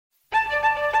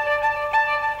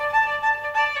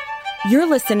You're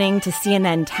listening to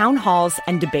CNN Town Halls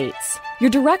and Debates, your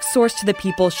direct source to the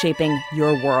people shaping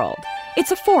your world.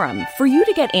 It's a forum for you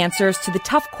to get answers to the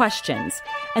tough questions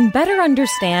and better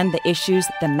understand the issues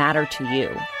that matter to you.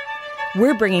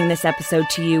 We're bringing this episode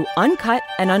to you uncut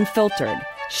and unfiltered,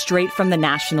 straight from the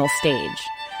national stage.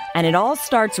 And it all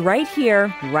starts right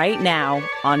here, right now,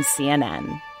 on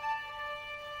CNN.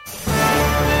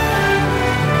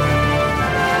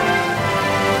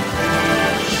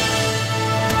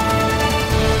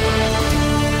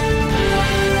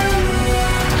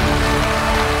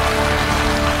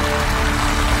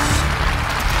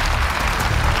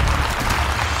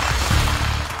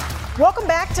 Welcome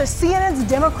back to CNN's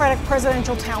Democratic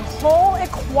Presidential Town Hall,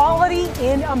 Equality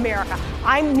in America.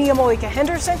 I'm Nia Malika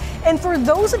Henderson, and for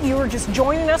those of you who are just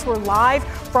joining us, we're live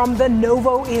from the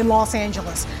Novo in Los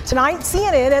Angeles. Tonight,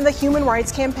 CNN and the Human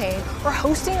Rights Campaign are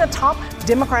hosting the top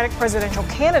Democratic presidential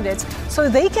candidates so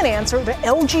they can answer the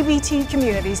LGBT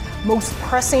community's most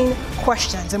pressing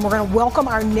questions. And we're going to welcome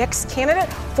our next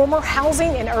candidate, former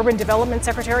Housing and Urban Development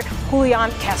Secretary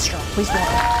Julián Castro. Please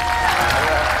welcome.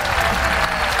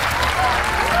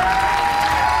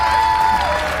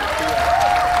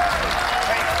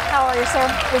 Sir,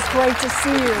 it's great to see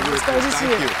you. It's great to see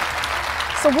you.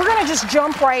 So we're going to just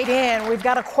jump right in. We've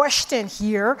got a question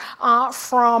here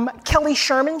from Kelly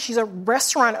Sherman. She's a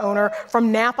restaurant owner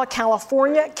from Napa,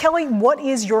 California. Kelly, what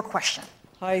is your question?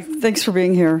 Hi, thanks for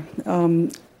being here.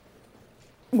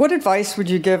 What advice would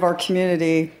you give our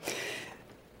community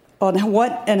on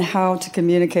what and how to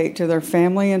communicate to their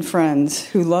family and friends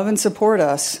who love and support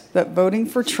us that voting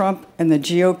for Trump and the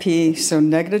GOP so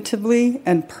negatively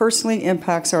and personally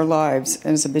impacts our lives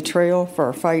and is a betrayal for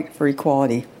our fight for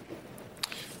equality?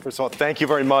 First of all, thank you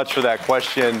very much for that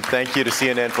question. Thank you to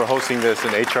CNN for hosting this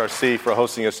and HRC for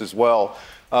hosting us as well.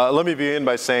 Let me begin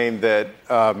by saying that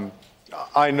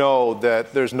I know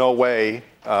that there's no way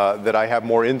that I have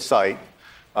more insight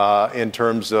in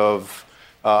terms of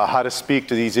how to speak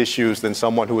to these issues than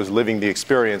someone who is living the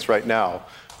experience right now.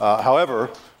 However,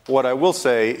 what I will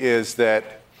say is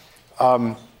that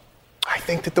I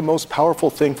think that the most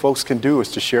powerful thing folks can do is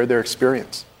to share their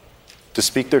experience, to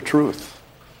speak their truth,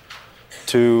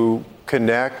 to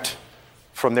connect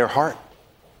from their heart.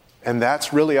 And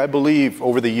that's really, I believe,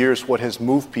 over the years, what has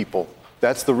moved people.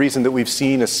 That's the reason that we've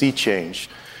seen a sea change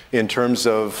in terms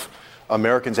of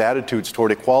Americans' attitudes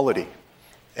toward equality.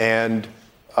 And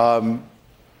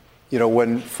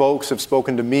when folks have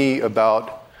spoken to me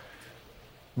about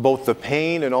both the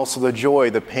pain and also the joy,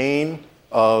 the pain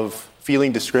of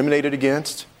feeling discriminated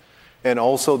against, and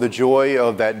also the joy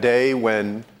of that day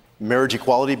when marriage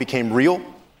equality became real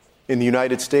in the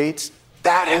United States,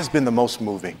 that has been the most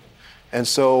moving. And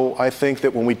so I think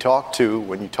that when you talk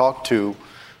to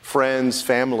friends,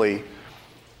 family,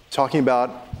 talking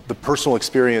about the personal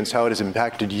experience, how it has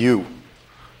impacted you,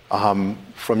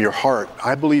 from your heart,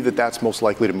 I believe that that's most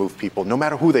likely to move people, no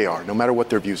matter who they are, no matter what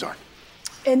their views are.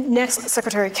 And next,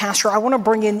 Secretary Castro, I want to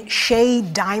bring in Shay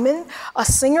Diamond, a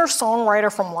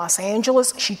singer-songwriter from Los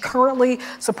Angeles. She currently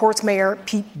supports Mayor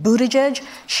Pete Buttigieg.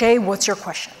 Shay, what's your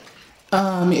question?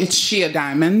 It's Shea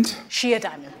Diamond. Shea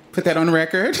Diamond. Put that on the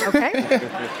record. Okay.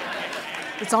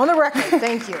 It's on the record.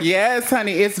 Thank you. Yes,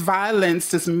 honey. It's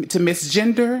violence to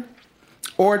misgender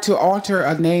or to alter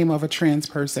a name of a trans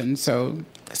person. So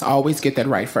let's always get that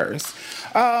right first.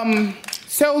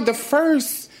 So the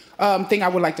first thing I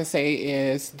would like to say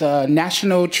is the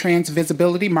National Trans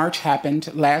Visibility March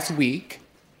happened last week,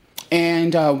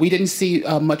 and we didn't see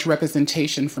much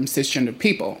representation from cisgender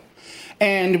people.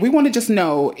 And we want to just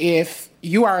know, if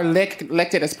you are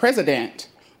elected as president,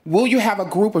 will you have a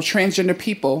group of transgender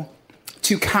people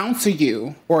to counsel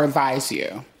you or advise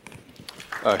you?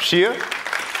 Shea?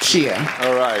 Shea.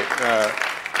 All right.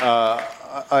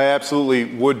 I absolutely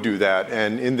would do that.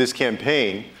 And in this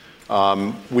campaign,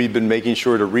 we've been making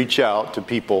sure to reach out to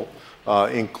people,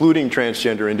 including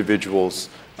transgender individuals,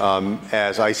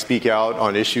 as I speak out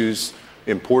on issues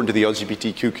important to the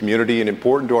LGBTQ community and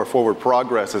important to our forward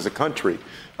progress as a country.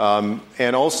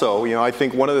 And also, I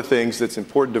think one of the things that's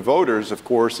important to voters, of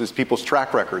course, is people's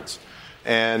track records.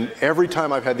 And every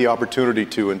time I've had the opportunity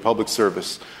to in public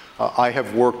service, I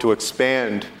have worked to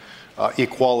expand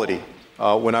equality.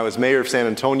 When I was mayor of San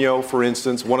Antonio, for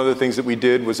instance, one of the things that we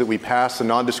did was that we passed a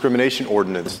non-discrimination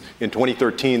ordinance in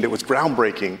 2013 that was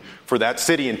groundbreaking for that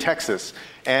city in Texas.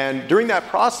 And during that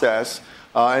process,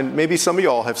 and maybe some of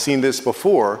y'all have seen this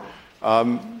before,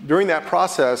 during that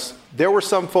process, there were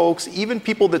some folks, even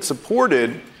people that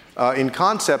supported in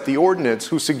concept the ordinance,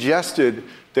 who suggested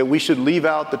that we should leave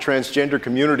out the transgender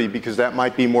community because that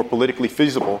might be more politically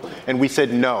feasible. And we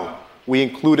said no. we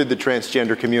included the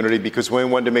transgender community because we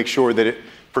wanted to make sure that it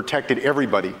protected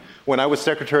everybody. When I was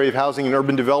Secretary of Housing and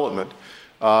Urban Development,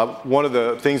 one of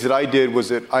the things that I did was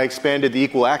that I expanded the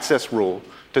equal access rule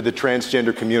to the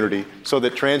transgender community so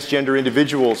that transgender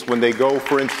individuals, when they go,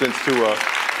 for instance, to a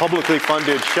publicly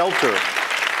funded shelter,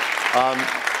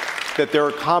 that they're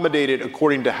accommodated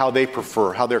according to how they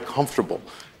prefer, how they're comfortable.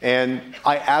 And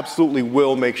I absolutely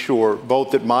will make sure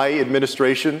both that my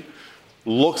administration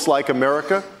looks like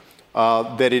America,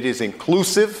 that it is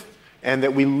inclusive, and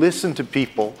that we listen to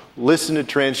people, listen to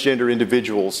transgender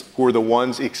individuals who are the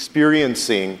ones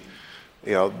experiencing,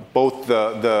 both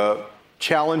the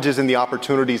challenges and the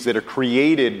opportunities that are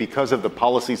created because of the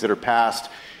policies that are passed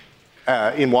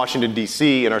in Washington,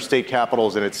 D.C., in our state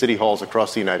capitals, and at city halls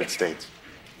across the United States.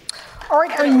 All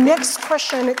right, our next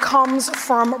question comes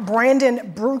from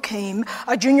Brandon Bruckham,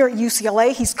 a junior at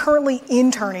UCLA. He's currently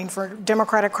interning for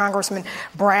Democratic Congressman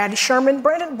Brad Sherman.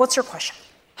 Brandon, what's your question?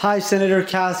 Hi, Secretary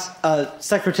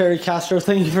Castro.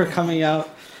 Thank you for coming out.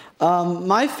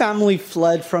 My family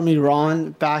fled from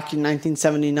Iran back in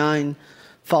 1979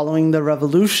 following the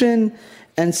revolution.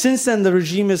 And since then, the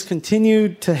regime has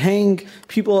continued to hang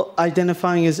people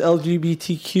identifying as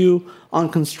LGBTQ on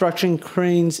construction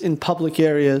cranes in public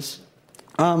areas.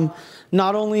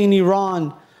 Not only in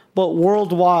Iran, but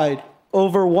worldwide,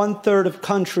 over 1/3 of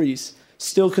countries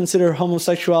still consider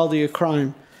homosexuality a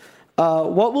crime.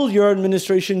 What will your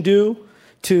administration do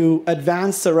to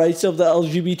advance the rights of the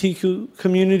LGBTQ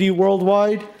community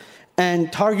worldwide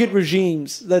and target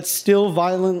regimes that still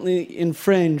violently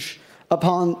infringe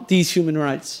upon these human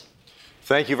rights?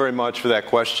 Thank you very much for that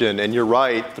question. And you're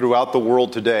right, throughout the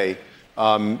world today,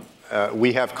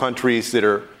 we have countries that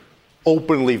are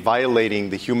openly violating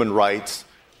the human rights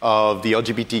of the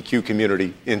LGBTQ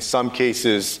community, in some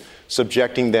cases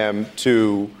subjecting them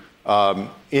to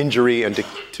injury and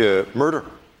to murder.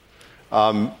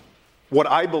 What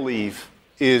I believe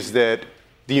is that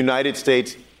the United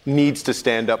States needs to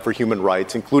stand up for human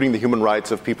rights, including the human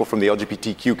rights of people from the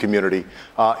LGBTQ community,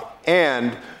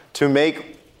 and to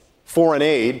make foreign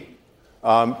aid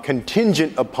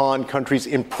contingent upon countries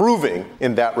improving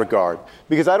in that regard.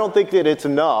 Because I don't think that it's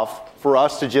enough for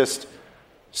us to just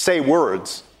say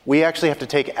words. We actually have to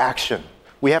take action.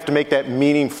 We have to make that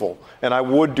meaningful, and I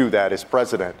would do that as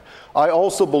president. I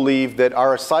also believe that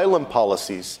our asylum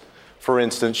policies, for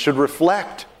instance, should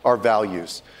reflect our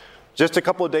values. Just a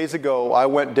couple of days ago, I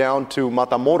went down to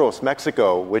Matamoros,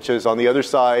 Mexico, which is on the other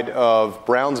side of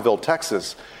Brownsville,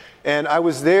 Texas, and I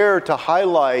was there to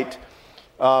highlight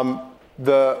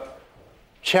the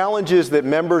challenges that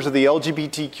members of the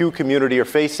LGBTQ community are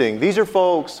facing. These are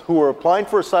folks who are applying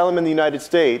for asylum in the United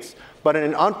States, but in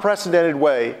an unprecedented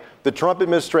way, the Trump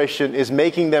administration is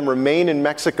making them remain in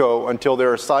Mexico until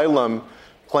their asylum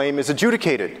claim is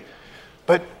adjudicated.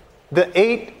 But the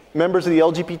 8 members of the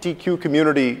LGBTQ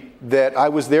community that I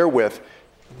was there with,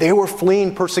 they were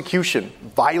fleeing persecution,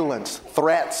 violence,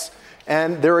 threats,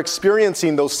 and they're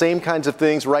experiencing those same kinds of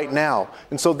things right now.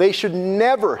 And so they should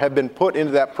never have been put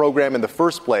into that program in the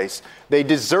first place. They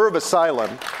deserve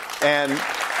asylum. And,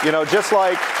 just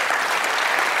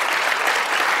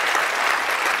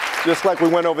like we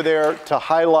went over there to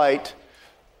highlight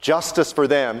justice for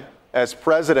them, as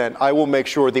president, I will make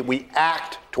sure that we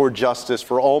act toward justice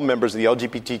for all members of the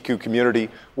LGBTQ community,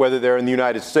 whether they're in the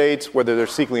United States, whether they're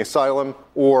seeking asylum,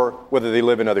 or whether they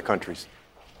live in other countries.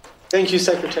 Thank you,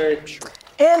 Secretary. Sure.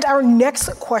 And our next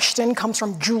question comes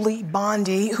from Julie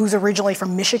Bondi, who's originally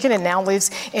from Michigan and now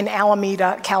lives in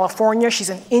Alameda, California. She's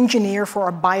an engineer for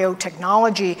a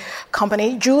biotechnology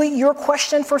company. Julie, your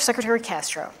question for Secretary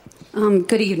Castro.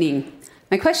 Good evening.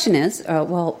 My question is,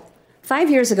 5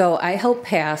 years ago, I helped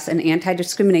pass an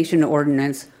anti-discrimination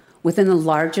ordinance within the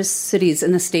largest cities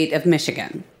in the state of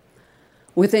Michigan.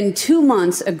 Within 2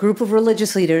 months, a group of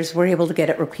religious leaders were able to get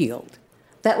it repealed.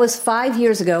 That was 5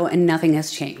 years ago, and nothing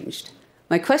has changed.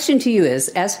 My question to you is,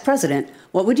 as president,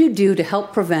 what would you do to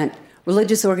help prevent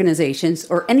religious organizations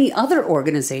or any other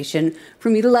organization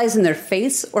from utilizing their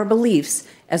faiths or beliefs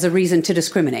as a reason to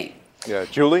discriminate? Yeah,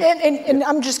 Julie? And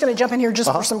I'm just going to jump in here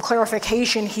just for some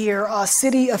clarification here.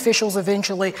 City officials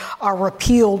eventually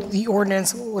repealed the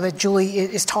ordinance that Julie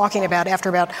is talking about after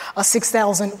about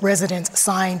 6,000 residents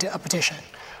signed a petition.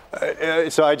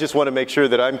 So I just want to make sure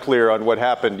that I'm clear on what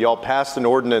happened. Y'all passed an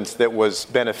ordinance that was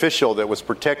beneficial, that was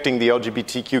protecting the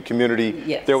LGBTQ community.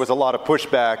 Yes. There was a lot of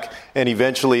pushback, and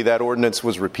eventually that ordinance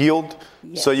was repealed.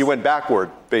 Yes. So you went backward,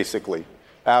 basically,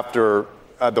 after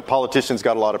the politicians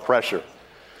got a lot of pressure.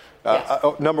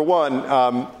 Yes. Number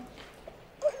one,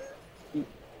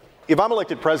 if I'm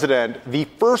elected president, the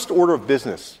first order of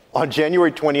business on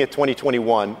January 20th,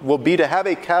 2021 will be to have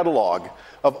a catalog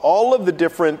of all of the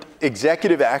different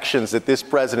executive actions that this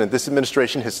president, this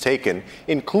administration has taken,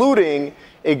 including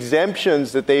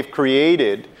exemptions that they've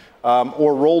created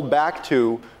or rolled back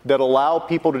to that allow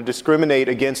people to discriminate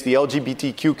against the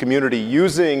LGBTQ community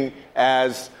using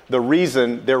as the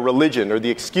reason their religion or the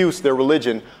excuse their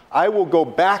religion, I will go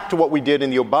back to what we did in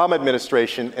the Obama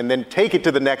administration and then take it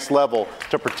to the next level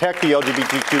to protect the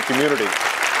LGBTQ community.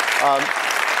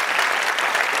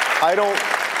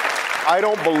 I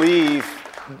don't believe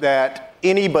that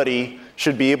anybody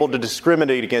should be able to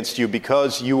discriminate against you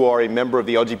because you are a member of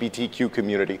the LGBTQ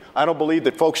community. I don't believe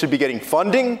that folks should be getting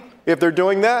funding if they're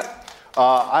doing that.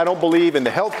 I don't believe in the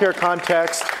healthcare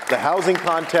context, the housing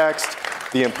context,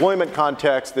 the employment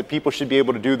context that people should be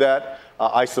able to do that.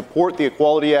 I support the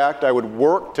Equality Act. I would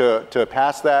work to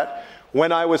pass that.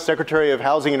 When I was Secretary of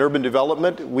Housing and Urban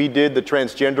Development, we did the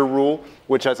transgender rule,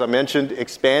 which, as I mentioned,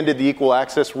 expanded the equal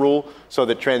access rule so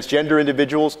that transgender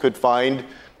individuals could find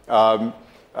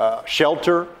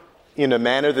shelter in a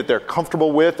manner that they're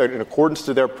comfortable with, in accordance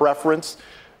to their preference.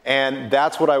 And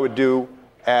that's what I would do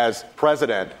as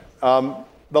president. The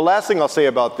last thing I'll say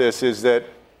about this is that,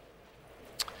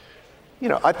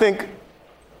 I think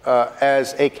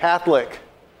as a Catholic,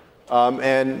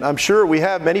 and I'm sure we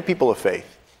have many people of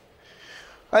faith,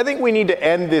 I think we need to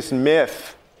end this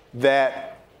myth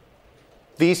that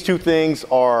these two things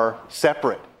are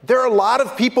separate. There are a lot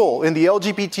of people in the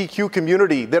LGBTQ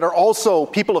community that are also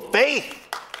people of faith.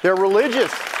 They're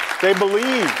religious. They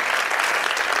believe.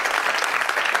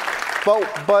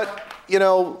 But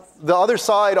the other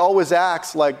side always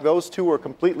acts like those two are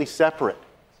completely separate.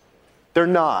 They're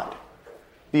not.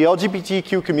 The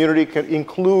LGBTQ community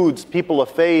includes people of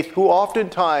faith who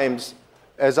oftentimes,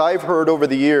 as I've heard over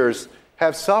the years,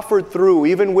 have suffered through,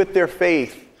 even with their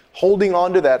faith, holding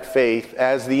on to that faith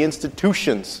as the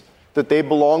institutions that they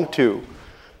belong to,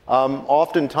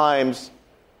 oftentimes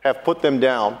have put them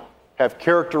down, have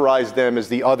characterized them as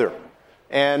the other.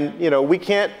 And, we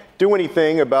can't do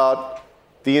anything about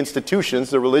the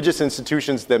institutions, the religious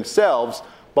institutions themselves,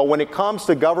 but when it comes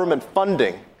to government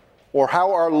funding or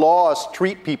how our laws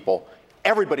treat people,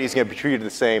 everybody's going to be treated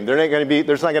the same. There's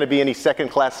not going to be any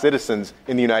second-class citizens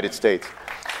in the United States.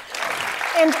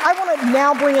 And I want to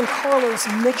now bring in Carlos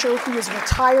Mitchell, who is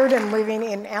retired and living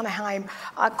in Anaheim.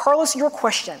 Carlos, your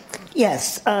question.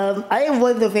 Yes. I am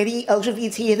one of the many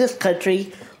LGBT in this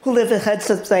country who live in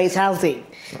HUD-subsidized housing.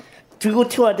 Due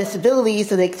to our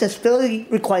disabilities and the accessibility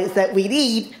requirements that we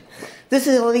need, this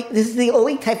is the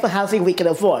only type of housing we can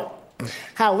afford.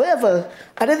 However,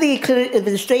 under the current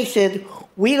administration,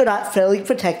 we are not fairly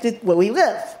protected where we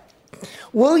live.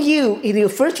 Will you, in your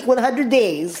first 100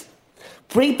 days,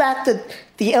 bring back the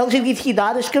LGBT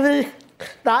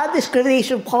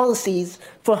non-discrimination policies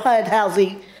for HUD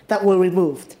housing that were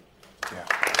removed?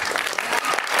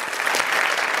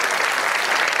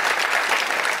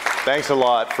 Thanks a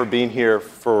lot for being here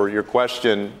for your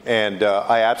question, and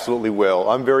I absolutely will.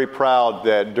 I'm very proud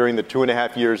that during the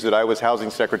 2.5 years that I was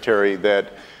housing secretary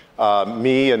that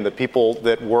me and the people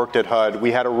that worked at HUD,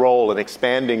 we had a role in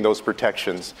expanding those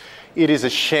protections. It is a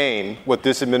shame what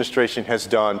this administration has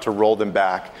done to roll them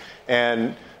back.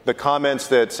 And the comments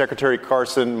that Secretary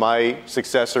Carson, my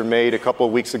successor, made a couple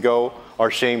of weeks ago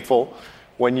are shameful.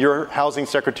 When you're housing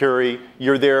secretary,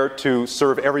 you're there to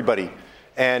serve everybody.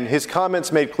 And his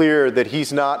comments made clear that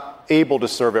he's not able to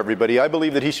serve everybody. I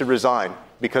believe that he should resign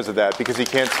because of that, because he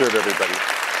can't serve everybody.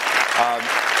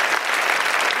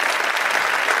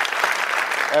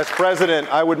 As president,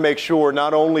 I would make sure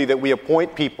not only that we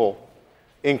appoint people,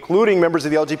 including members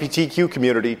of the LGBTQ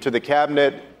community, to the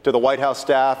cabinet, to the White House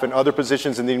staff, and other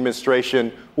positions in the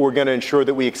administration who are going to ensure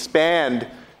that we expand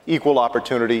equal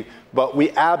opportunity, but we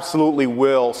absolutely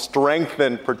will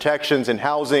strengthen protections in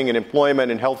housing and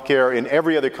employment and healthcare in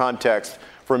every other context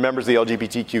for members of the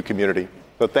LGBTQ community.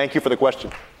 So thank you for the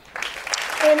question.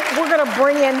 And we're going to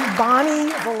bring in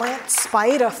Bonnie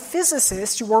Valent-Spite, a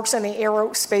physicist who works in the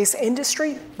aerospace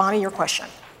industry. Bonnie, your question.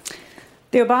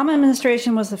 The Obama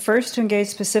administration was the first to engage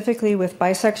specifically with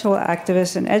bisexual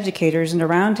activists and educators in a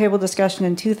roundtable discussion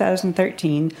in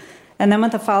 2013, and then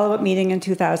with a follow-up meeting in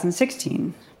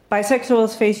 2016.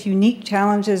 Bisexuals face unique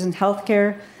challenges in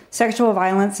healthcare, sexual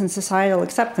violence, and societal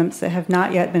acceptance that have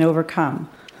not yet been overcome.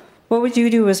 What would you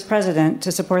do as president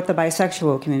to support the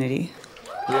bisexual community?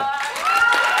 Yeah.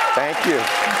 Thank you.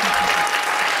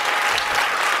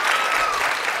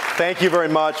 Thank you very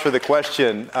much for the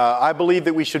question. I believe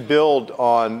that we should build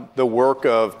on the work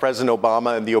of President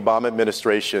Obama and the Obama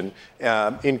administration,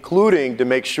 including to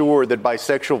make sure that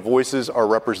bisexual voices are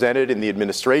represented in the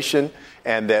administration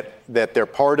and that they're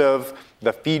part of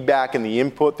the feedback and the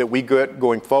input that we get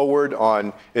going forward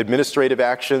on administrative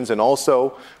actions and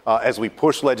also as we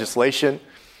push legislation.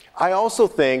 I also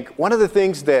think one of the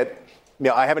things that,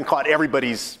 I haven't caught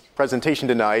everybody's presentation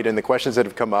tonight and the questions that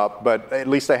have come up, but at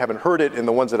least I haven't heard it in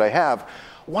the ones that I have.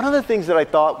 One of the things that I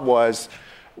thought was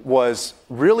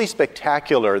really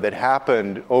spectacular that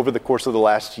happened over the course of the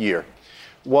last year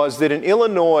was that in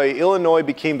Illinois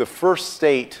became the first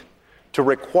state to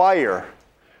require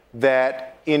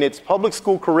that in its public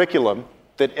school curriculum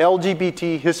that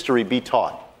LGBT history be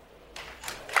taught.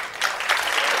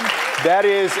 That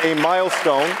is a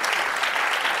milestone,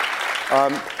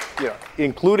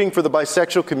 including for the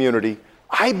bisexual community.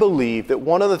 I believe that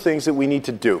one of the things that we need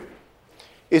to do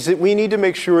is that we need to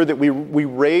make sure that we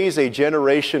raise a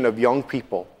generation of young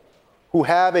people who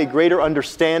have a greater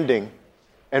understanding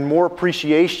and more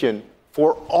appreciation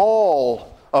for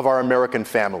all of our American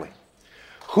family,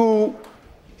 who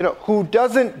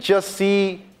doesn't just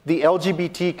see the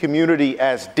LGBT community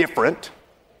as different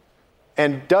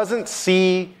and doesn't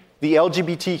see the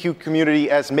LGBTQ community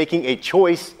as making a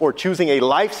choice or choosing a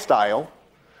lifestyle,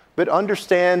 but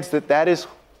understands that that is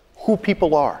who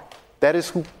people are. That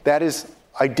is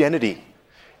identity.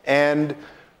 And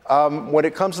when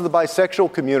it comes to the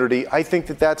bisexual community, I think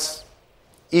that that's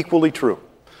equally true.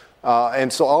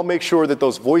 And so I'll make sure that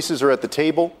those voices are at the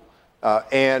table,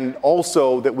 and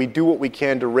also that we do what we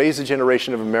can to raise a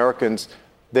generation of Americans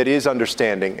that is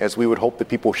understanding, as we would hope that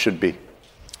people should be.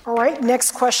 All right,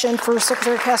 next question for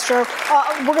Secretary Castro.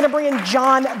 We're going to bring in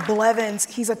John Blevins.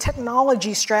 He's a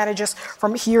technology strategist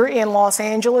from here in Los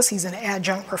Angeles. He's an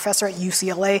adjunct professor at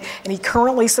UCLA, and he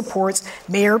currently supports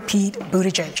Mayor Pete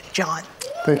Buttigieg. John.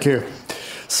 Thank you.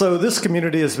 So this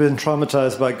community has been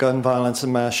traumatized by gun violence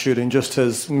and mass shooting, just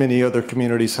as many other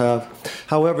communities have.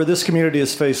 However, this community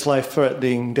has faced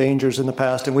life-threatening dangers in the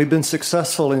past, and we've been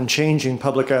successful in changing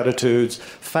public attitudes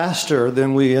faster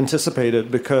than we anticipated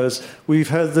because we've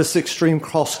had this extreme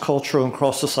cross-cultural and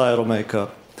cross-societal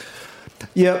makeup.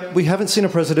 Yet, we haven't seen a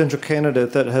presidential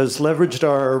candidate that has leveraged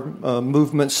our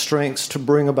movement's strengths to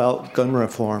bring about gun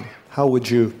reform. How would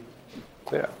you?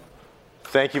 Yeah.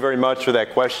 Thank you very much for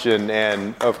that question.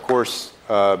 And of course,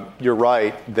 you're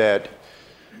right that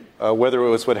whether it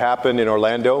was what happened in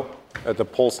Orlando at the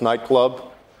Pulse nightclub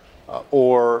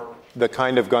or the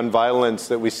kind of gun violence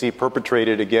that we see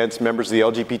perpetrated against members of the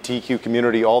LGBTQ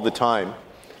community all the time,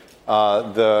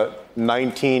 the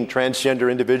 19 transgender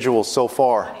individuals so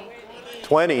far,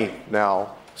 20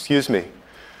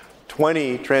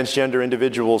 transgender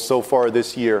individuals so far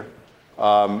this year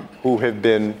who have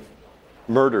been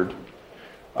murdered.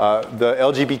 The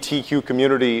LGBTQ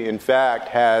community, in fact,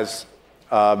 has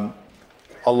a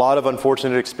lot of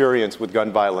unfortunate experience with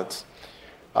gun violence.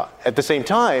 At the same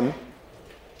time,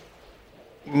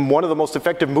 one of the most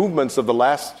effective movements of the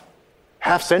last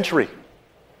half century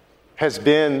has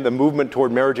been the movement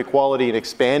toward marriage equality and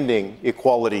expanding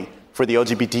equality for the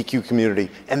LGBTQ community.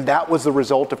 And that was the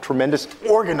result of tremendous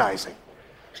organizing.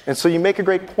 And so you make a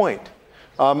great point.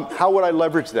 How would I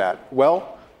leverage that?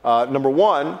 Well, number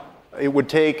one, it would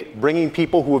take bringing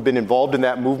people who have been involved in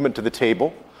that movement to the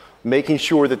table, making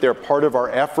sure that they're part of our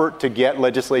effort to get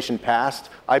legislation passed.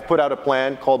 I put out a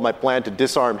plan called my Plan to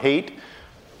Disarm Hate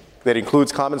that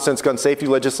includes common sense gun safety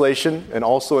legislation and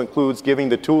also includes giving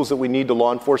the tools that we need to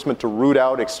law enforcement to root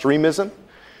out extremism.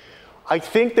 I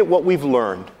think that what we've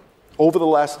learned over the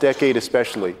last decade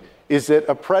especially is that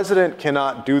a president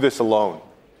cannot do this alone.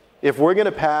 If we're going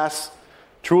to pass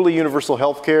truly universal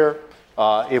health care,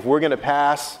 if we're going to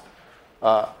pass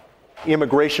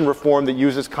immigration reform that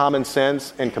uses common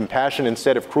sense and compassion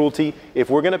instead of cruelty,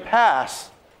 if we're going to pass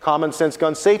common sense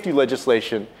gun safety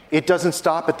legislation, it doesn't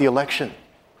stop at the election.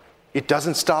 It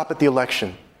doesn't stop at the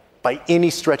election by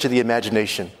any stretch of the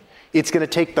imagination. It's going to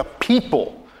take the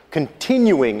people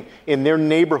continuing in their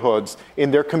neighborhoods,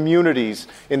 in their communities,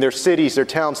 in their cities, their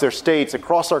towns, their states,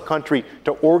 across our country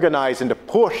to organize and to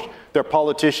push their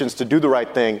politicians to do the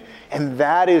right thing. And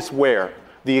that is where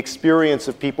the experience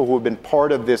of people who have been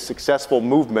part of this successful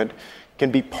movement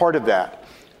can be part of that.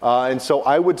 And so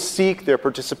I would seek their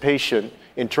participation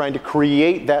in trying to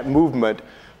create that movement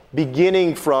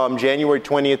beginning from January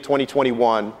 20th,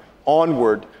 2021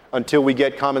 onward until we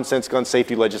get common sense gun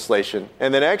safety legislation.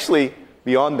 And then actually,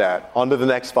 beyond that, on to the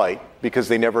next fight, because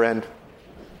they never end.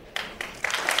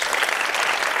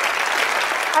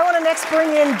 Next, bring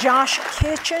in Josh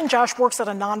Kitchen. Josh works at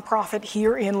a nonprofit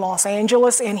here in Los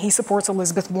Angeles, and he supports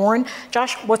Elizabeth Warren.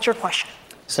 Josh, what's your question?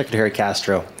 Secretary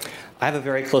Castro, I have a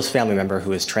very close family member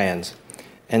who is trans,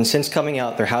 and since coming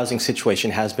out, their housing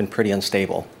situation has been pretty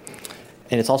unstable,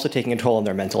 and it's also taking a toll on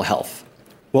their mental health.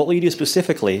 What will you do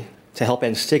specifically to help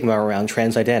end stigma around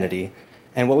trans identity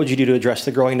And what would you do to address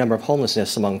the growing number of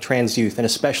homelessness among trans youth, and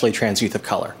especially trans youth of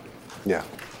color? Yeah.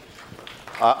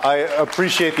 I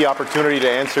appreciate the opportunity to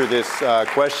answer this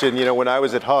question. You know, when I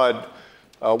was at HUD,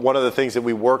 one of the things that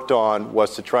we worked on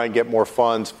was to try and get more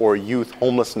funds for youth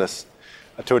homelessness,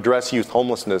 to address youth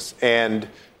homelessness. And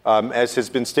as has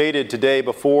been stated today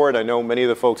before, and I know many of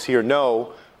the folks here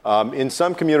know, in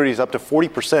some communities up to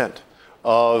 40%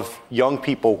 of young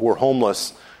people who are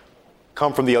homeless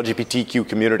come from the LGBTQ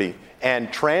community. And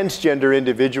transgender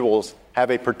individuals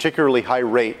have a particularly high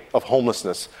rate of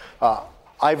homelessness.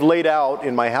 I've laid out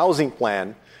in my housing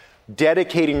plan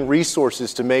dedicating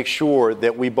resources to make sure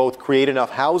that we both create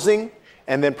enough housing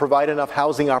and then provide enough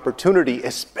housing opportunity,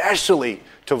 especially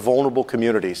to vulnerable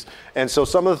communities. And so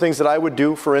some of the things that I would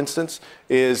do, for instance,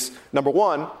 is, number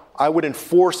one, I would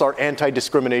enforce our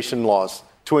anti-discrimination laws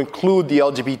to include the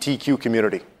LGBTQ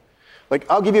community. Like,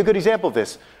 I'll give you a good example of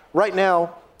this. Right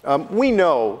now, we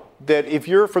know that if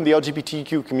you're from the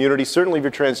LGBTQ community, certainly if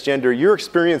you're transgender, you're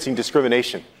experiencing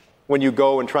discrimination when you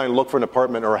go and try and look for an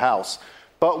apartment or a house.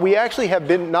 But we actually have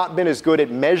not been as good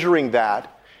at measuring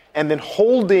that and then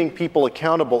holding people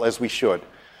accountable as we should.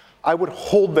 I would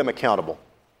hold them accountable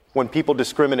when people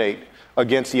discriminate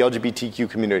against the LGBTQ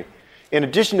community. In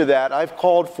addition to that, I've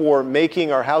called for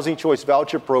making our Housing Choice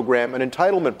Voucher program an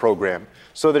entitlement program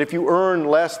so that if you earn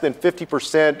less than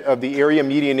 50% of the area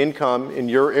median income in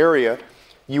your area,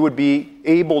 you would be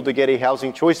able to get a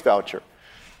Housing Choice Voucher.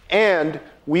 And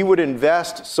we would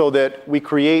invest so that we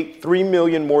create 3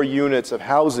 million more units of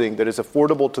housing that is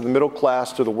affordable to the middle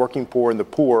class, to the working poor, and the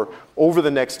poor over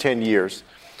the next 10 years.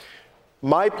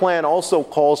 My plan also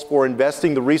calls for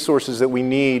investing the resources that we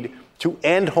need to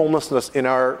end homelessness in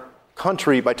our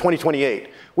country by 2028,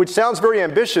 which sounds very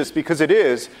ambitious because it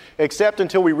is, except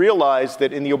until we realize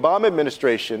that in the Obama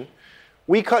administration,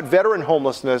 we cut veteran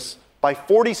homelessness by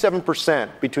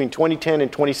 47% between 2010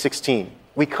 and 2016.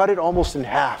 We cut it almost in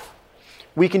half.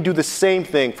 We can do the same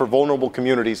thing for vulnerable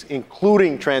communities,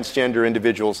 including transgender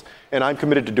individuals, and I'm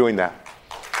committed to doing that.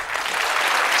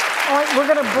 All right,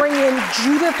 we're going to bring in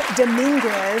Judith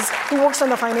Dominguez, who works in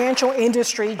the financial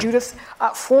industry. Judith's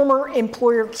former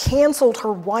employer canceled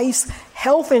her wife's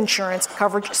health insurance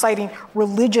coverage, citing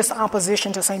religious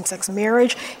opposition to same-sex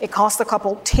marriage. It cost the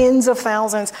couple tens of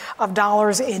thousands of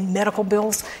dollars in medical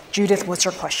bills. Judith, what's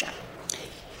your question?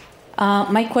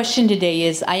 My question today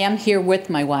is, I am here with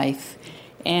my wife,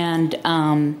 and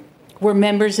we're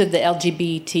members of the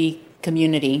LGBT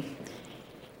community.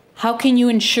 How can you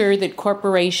ensure that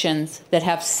corporations that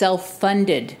have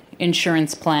self-funded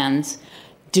insurance plans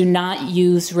do not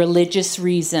use religious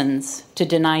reasons to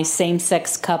deny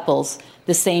same-sex couples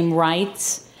the same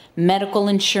rights, medical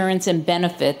insurance, and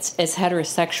benefits as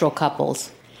heterosexual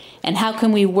couples? And how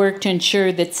can we work to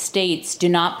ensure that states do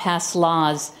not pass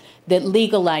laws that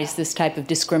legalize this type of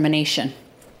discrimination?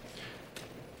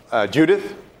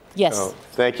 Judith? Yes.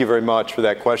 Thank you very much for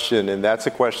that question. And that's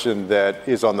a question that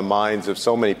is on the minds of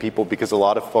so many people because a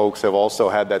lot of folks have also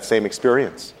had that same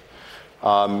experience.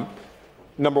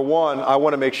 Number one, I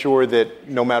want to make sure that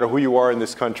no matter who you are in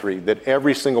this country, that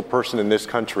every single person in this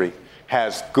country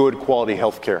has good quality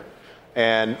health care.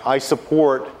 And I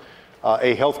support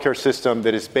a healthcare system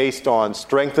that is based on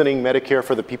strengthening Medicare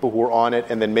for the people who are on it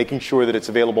and then making sure that it's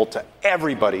available to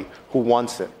everybody who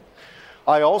wants it.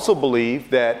 I also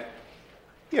believe that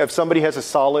if somebody has a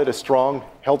strong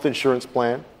health insurance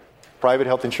plan, private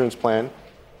health insurance plan,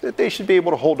 that they should be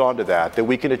able to hold on to that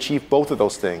we can achieve both of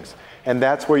those things. And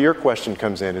that's where your question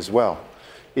comes in as well.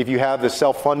 If you have the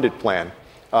self-funded plan,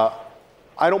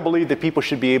 I don't believe that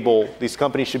these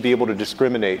companies should be able to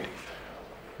discriminate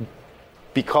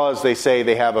because they say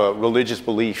they have a religious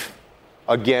belief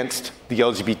against the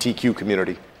LGBTQ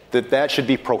community, that should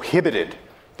be prohibited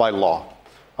by law.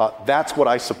 That's what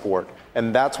I support,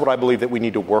 and that's what I believe that we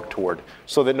need to work toward,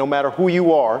 so that no matter who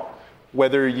you are,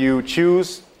 whether you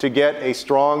choose to get a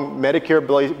strong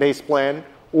Medicare-based plan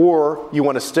or you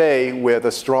want to stay with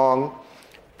a strong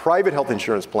private health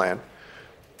insurance plan,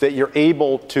 that you're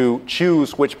able to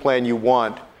choose which plan you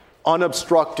want,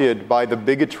 unobstructed by the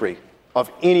bigotry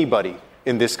of anybody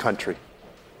in this country.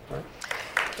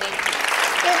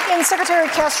 And Secretary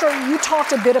Castro, you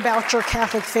talked a bit about your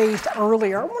Catholic faith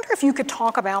earlier. I wonder if you could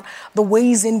talk about the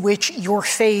ways in which your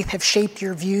faith have shaped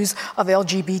your views of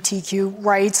LGBTQ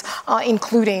rights,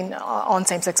 including on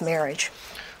same-sex marriage.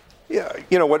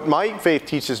 Yeah, what my faith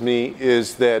teaches me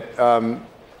is that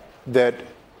that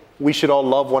we should all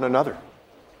love one another.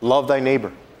 Love thy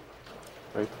neighbor,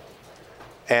 right?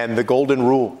 And the golden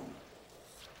rule.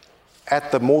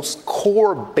 At the most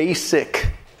core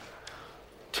basic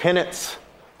tenets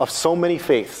of so many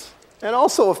faiths, and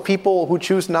also of people who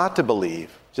choose not to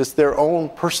believe, just their own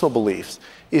personal beliefs,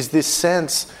 is this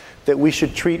sense that we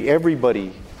should treat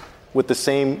everybody with the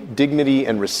same dignity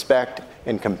and respect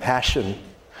and compassion.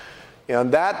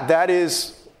 And that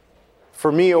is,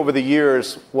 for me over the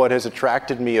years, what has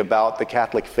attracted me about the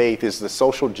Catholic faith is the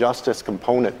social justice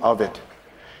component of it.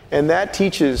 And that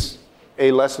teaches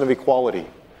a lesson of equality.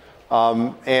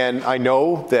 And I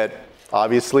know that,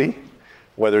 obviously,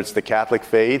 whether it's the Catholic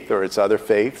faith or it's other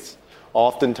faiths,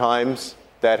 oftentimes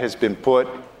that has been put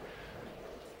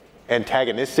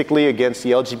antagonistically against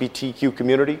the LGBTQ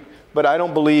community, but I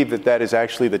don't believe that that is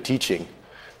actually the teaching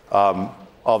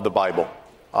of the Bible.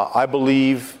 I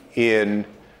believe in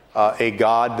a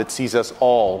God that sees us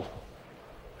all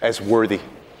as worthy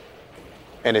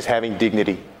and as having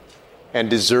dignity and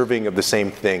deserving of the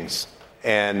same things.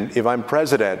 And if I'm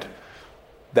president,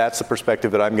 that's the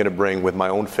perspective that I'm going to bring with my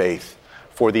own faith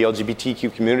for the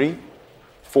LGBTQ community,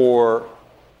 for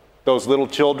those little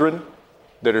children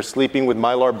that are sleeping with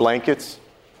Mylar blankets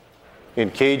in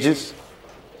cages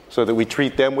so that we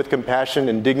treat them with compassion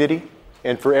and dignity,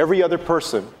 and for every other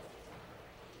person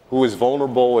who is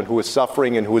vulnerable and who is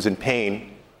suffering and who is in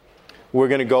pain. We're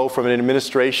going to go from an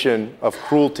administration of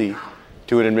cruelty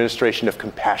to an administration of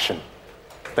compassion.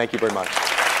 Thank you very much.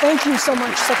 Thank you so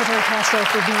much, Secretary Castro,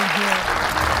 for being here.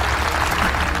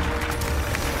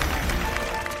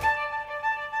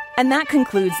 And that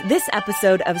concludes this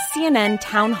episode of CNN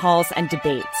Town Halls and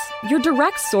Debates, your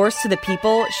direct source to the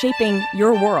people shaping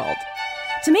your world.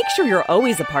 To make sure you're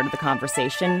always a part of the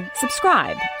conversation,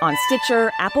 subscribe on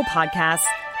Stitcher, Apple Podcasts,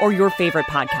 or your favorite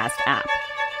podcast app.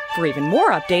 For even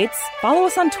more updates, follow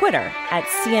us on Twitter at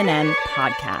CNN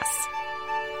Podcasts.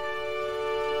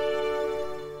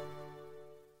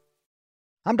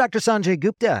 I'm Dr. Sanjay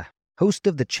Gupta, host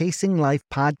of the Chasing Life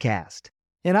podcast.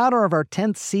 In honor of our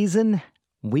 10th season,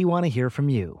 we want to hear from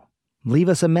you. Leave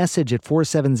us a message at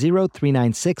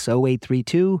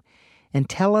 470-396-0832 and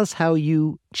tell us how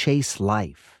you chase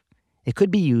life. It could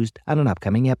be used on an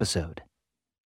upcoming episode.